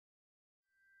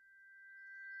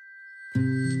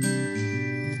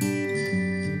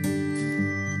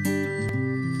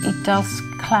does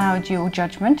cloud your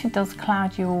judgment, it does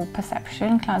cloud your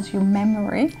perception, clouds your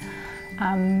memory.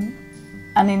 And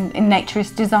in nature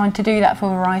it's designed to do that for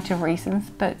a variety of reasons,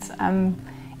 but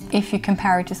if you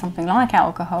compare it to something like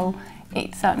alcohol,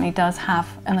 it certainly does have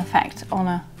an effect on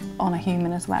a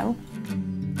human as well.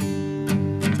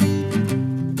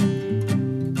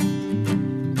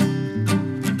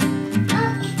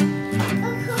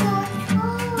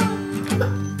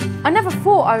 I never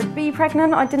thought I would be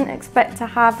pregnant. I didn't expect to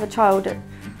have a child at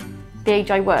the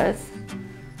age I was.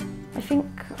 I think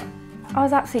I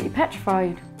was absolutely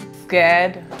petrified.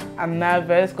 Scared and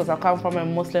nervous because I come from a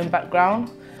Muslim background,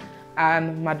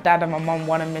 and my dad and my mum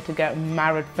wanted me to get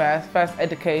married first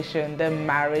education, then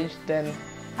marriage, then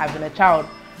having a child,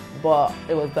 but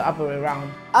it was the other way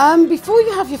around. Before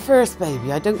you have your first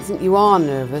baby, I don't think you are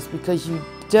nervous because you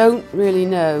don't really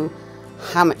know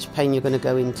how much pain you're going to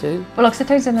go into. Well,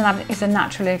 oxytocin is a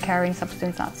naturally occurring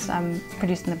substance that's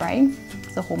produced in the brain.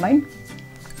 It's a hormone,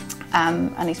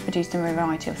 and it's produced in a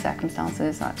variety of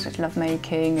circumstances, such as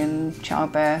lovemaking and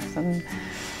childbirth and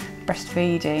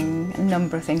breastfeeding, a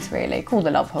number of things really. Called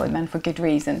the love hormone for good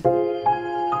reason.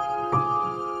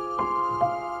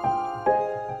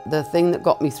 The thing that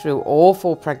got me through all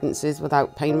 4 pregnancies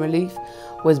without pain relief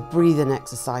was breathing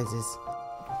exercises.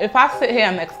 If I sit here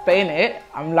and explain it,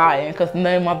 I'm lying because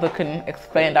no mother can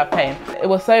explain that pain. It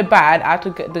was so bad, I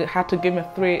had to give me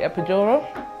 3 epidural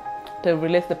to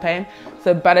release the pain.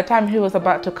 So by the time he was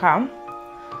about to come,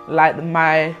 like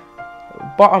my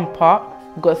bottom part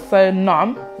got so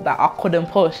numb that I couldn't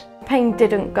push. Pain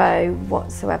didn't go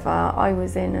whatsoever. I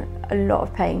was in a lot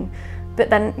of pain. But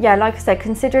then, yeah, like I said,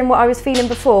 considering what I was feeling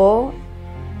before,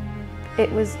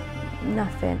 it was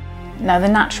nothing. Now, the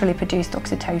naturally produced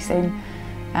oxytocin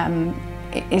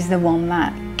is the one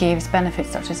that gives benefits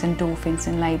such as endorphins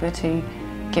in labour to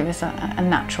give us a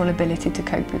natural ability to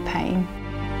cope with pain.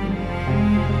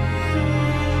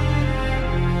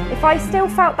 If I still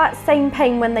felt that same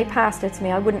pain when they passed her to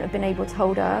me, I wouldn't have been able to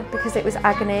hold her because it was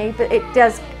agony, but it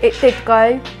did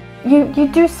go. You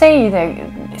do see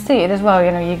it as well,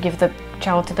 you know, you give the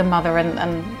child to the mother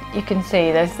and you can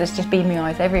see there's just beaming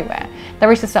eyes everywhere.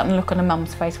 There is a certain look on a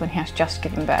mum's face when he has just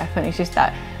given birth, and it's just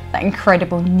that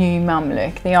incredible new mum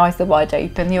look. The eyes are wide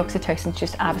open, the oxytocin's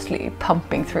just absolutely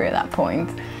pumping through at that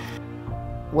point.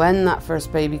 When that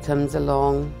first baby comes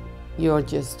along, you're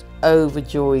just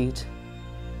overjoyed.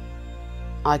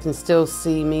 I can still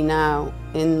see me now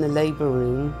in the labour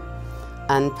room,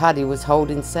 and Paddy was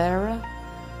holding Sarah,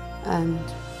 and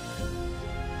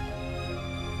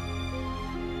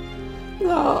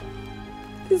oh,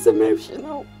 it's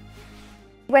emotional.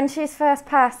 When she was first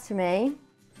passed to me,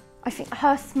 I think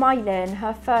her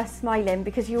first smiling,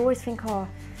 because you always think, oh,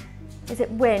 is it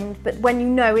wind? But when you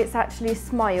know it's actually a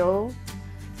smile.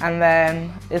 And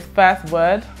then his first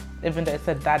word, even though it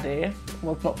said daddy,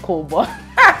 was not cool, but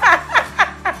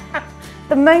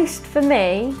the most for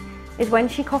me is when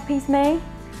she copies me,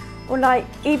 or like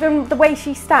even the way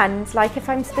she stands, like if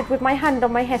I'm stood with my hand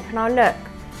on my hip and I'll look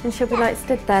and she'll be like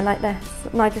stood there like this,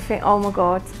 and I just think, oh my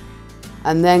God.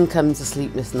 And then comes the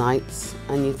sleepless nights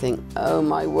and you think, oh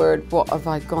my word, what have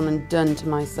I gone and done to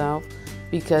myself?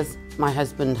 Because my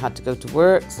husband had to go to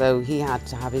work, so he had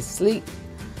to have his sleep.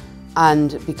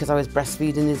 And because I was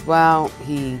breastfeeding as well,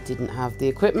 he didn't have the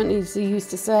equipment, as he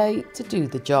used to say, to do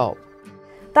the job.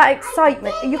 That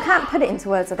excitement, you can't put it into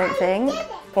words, I don't think.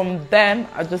 From then,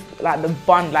 I just like the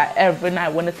bond, like every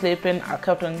night when he's sleeping, I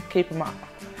kept on keeping my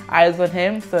eyes on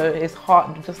him, so his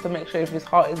heart, just to make sure if his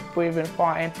heart is breathing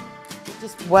fine. It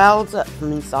just wells up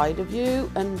from inside of you,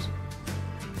 and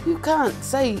you can't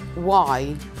say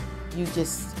why. You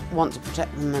just want to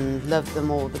protect them and love them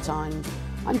all the time.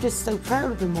 I'm just so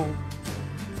proud of them all.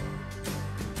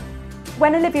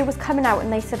 When Olivia was coming out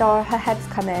and they said, oh, her head's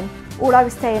coming, all I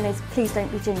was saying is, please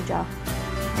don't be Ginger.